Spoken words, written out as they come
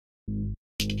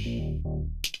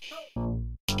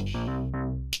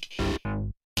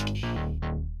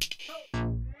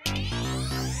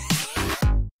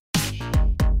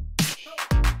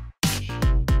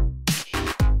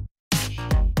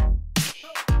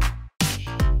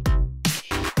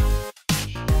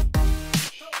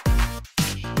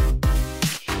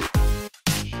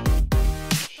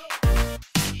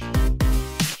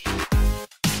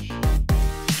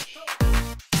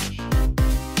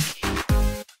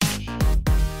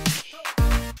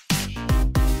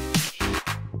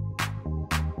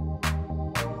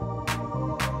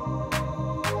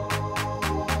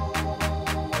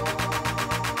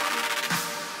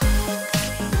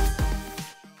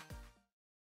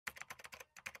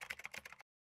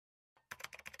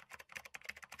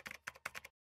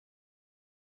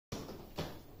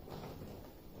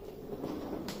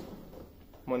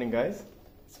Morning guys,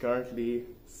 it's currently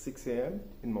 6 a.m.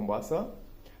 in Mombasa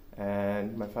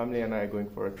and my family and I are going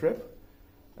for a trip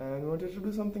and we wanted to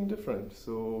do something different,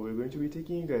 so we're going to be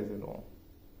taking you guys along.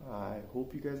 I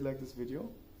hope you guys like this video.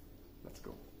 Let's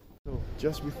go. So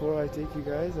just before I take you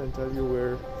guys and tell you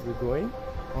where we're going,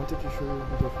 I wanted to show you a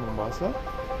bit of Mombasa.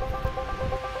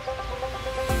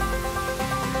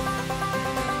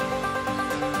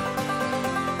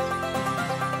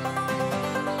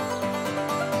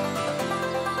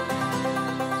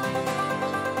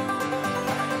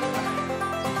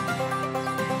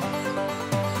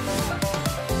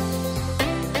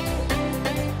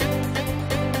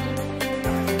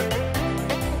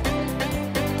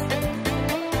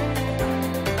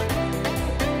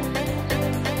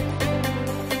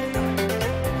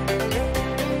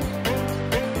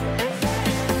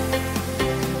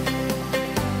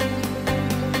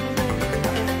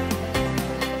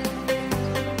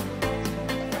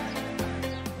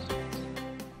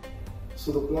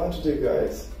 So the plan today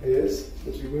guys is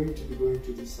that we're going to be going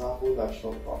to the Tsavo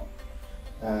National Park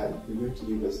and we're going to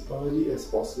leave as early as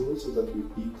possible so that we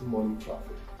beat the morning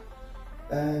traffic,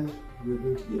 and we're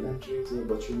going to be entering the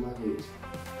Bachuma gate.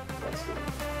 Let's go.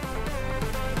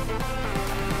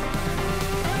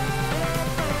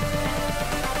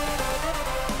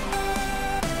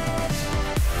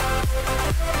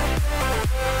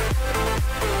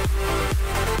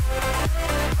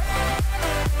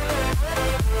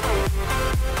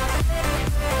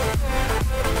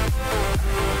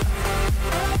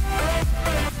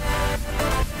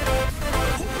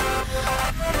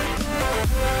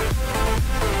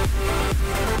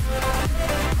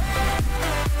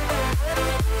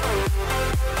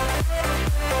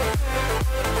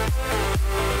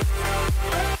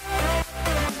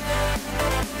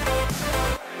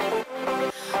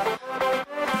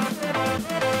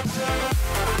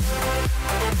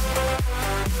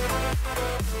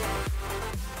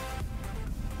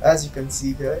 As you can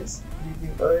see guys,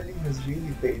 leaving early has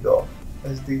really paid off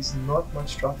as there is not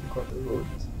much traffic on the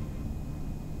roads.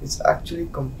 It's actually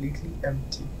completely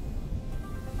empty.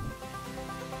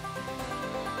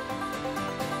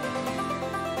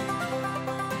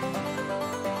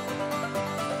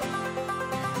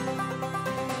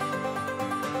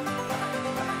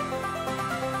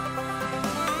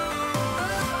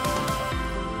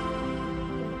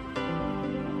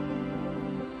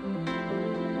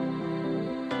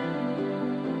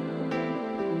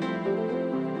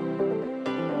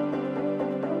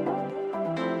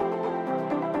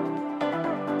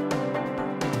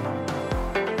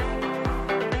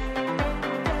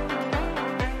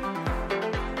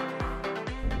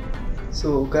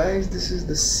 So guys, this is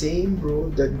the same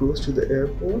road that goes to the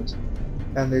airport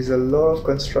and there's a lot of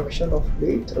construction of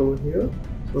late over here,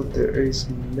 so there is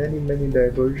many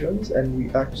diversions and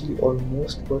we actually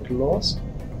almost got lost.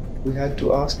 We had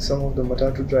to ask some of the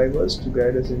matatu drivers to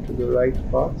guide us into the right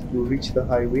path to reach the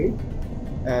highway,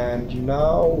 and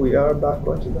now we are back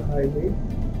onto the highway.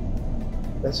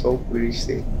 Let's hope we reach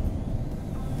safe.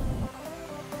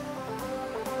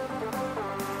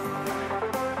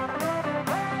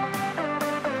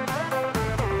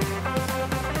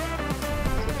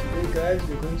 Guys,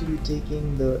 we're going to be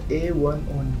taking the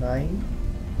A109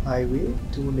 highway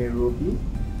to Nairobi,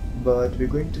 but we're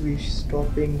going to be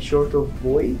stopping short of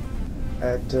Voi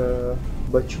at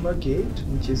Bachuma gate,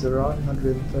 which is around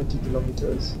 130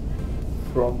 kilometers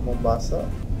from Mombasa.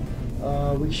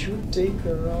 We should take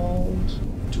around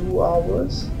 2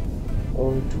 hours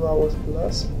or 2 hours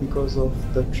plus because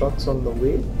of the trucks on the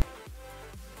way.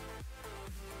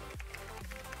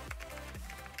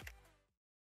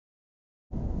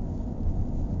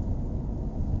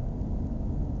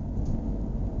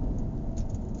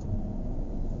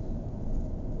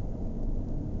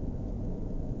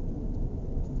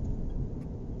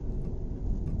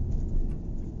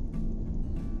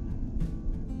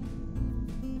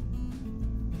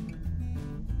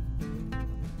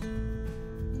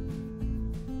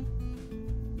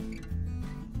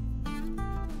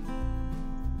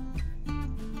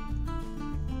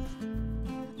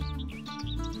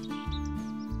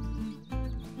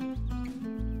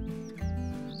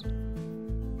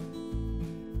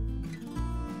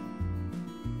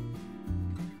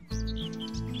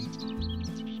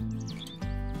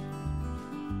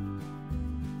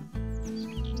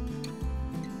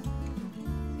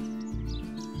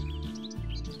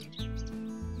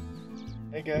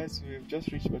 Hey guys, we've just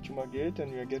reached Bachuma gate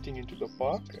and we are getting into the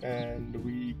park, and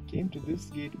we came to this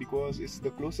gate because it's the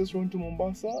closest one to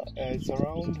Mombasa. It's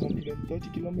around 130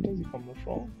 kilometers if I'm not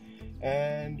wrong,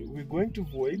 and we're going to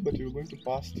Voi, but we're going to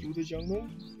pass through the jungle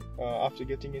after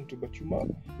getting into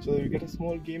Bachuma, so that we get a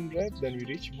small game drive, then we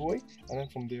reach Voi, and then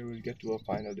from there we'll get to our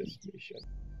final destination.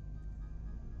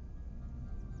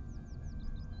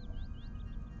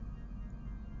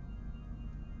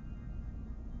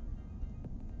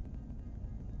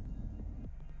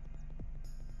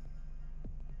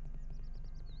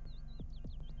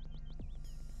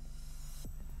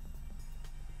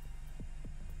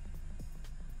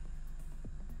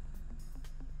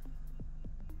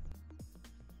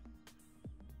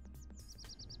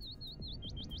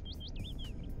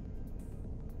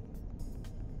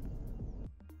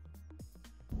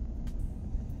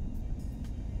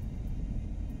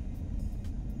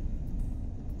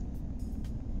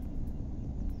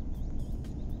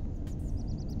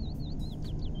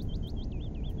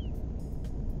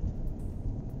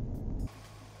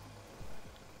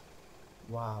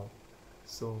 Wow,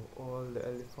 so all the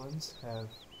elephants have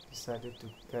decided to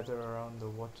gather around the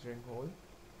watering hole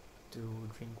to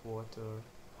drink water,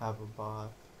 have a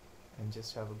bath, and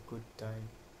just have a good time.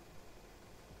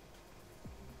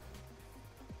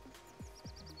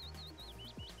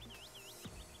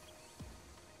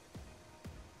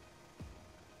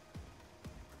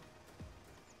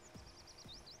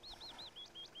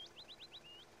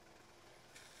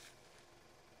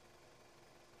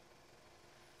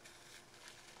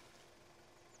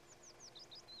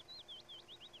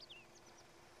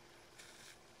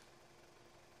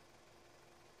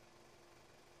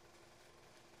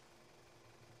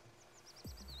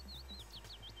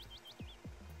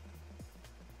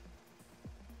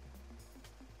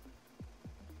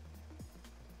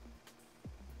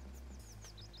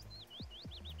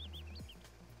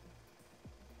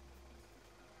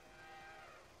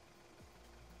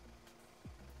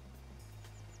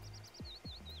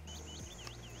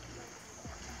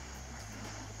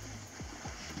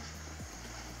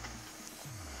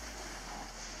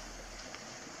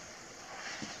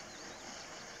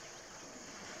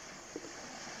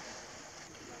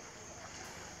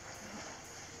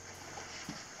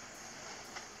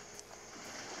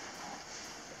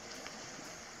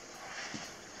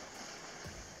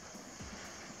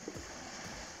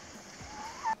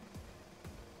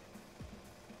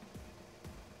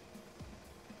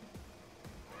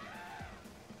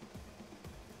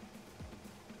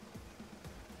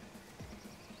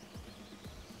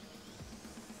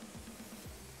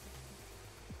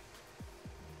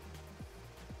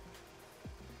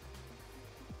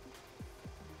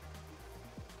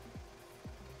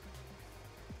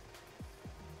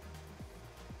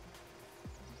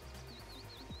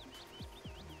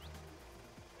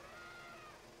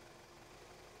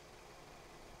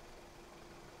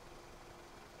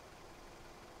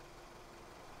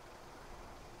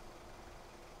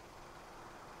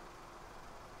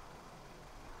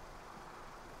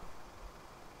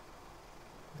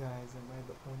 Guys, am I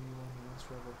the only one who wants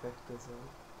to have a pet gazelle?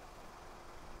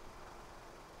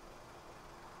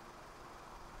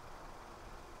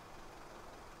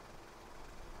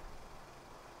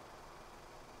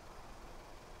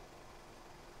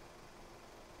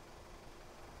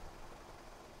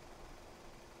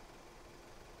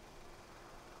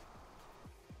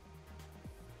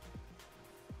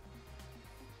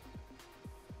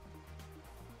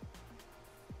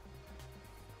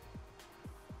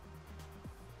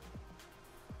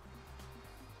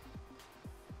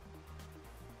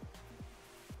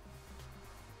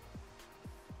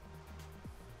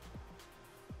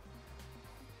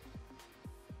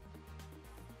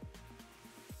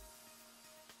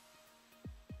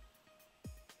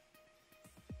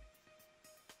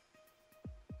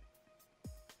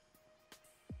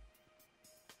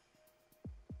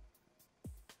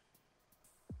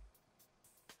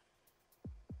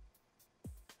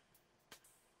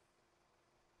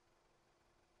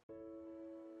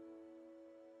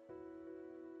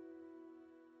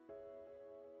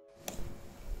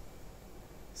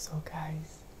 So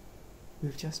guys,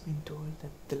 we've just been told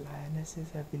that the lionesses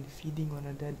have been feeding on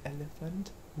a dead elephant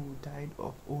who died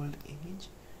of old age,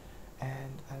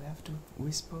 and I'll have to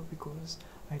whisper because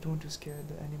I don't want to scare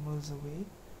the animals away.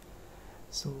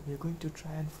 So we're going to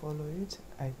try and follow it.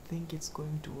 I think it's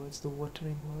going towards the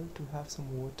watering hole to have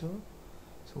some water,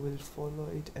 so we'll follow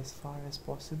it as far as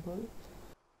possible.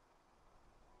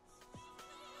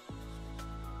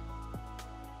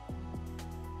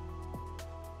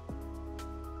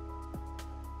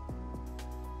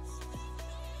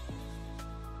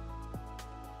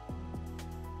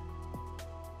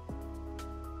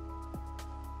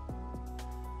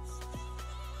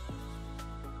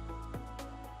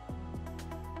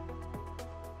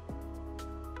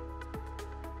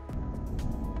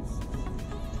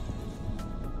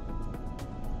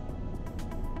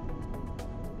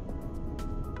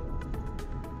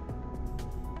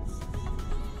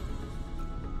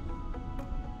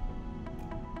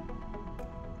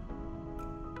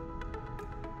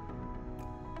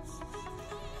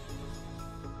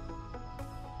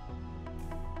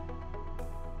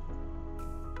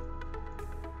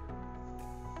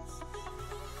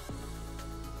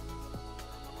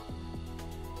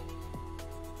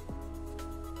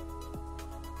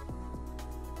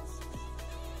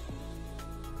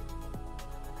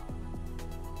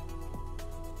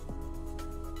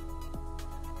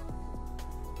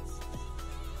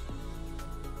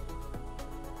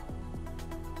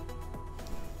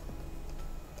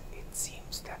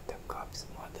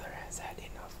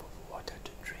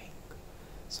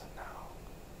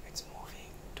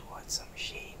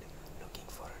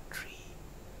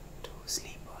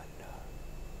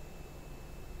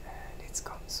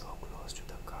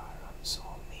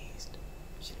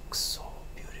 クソ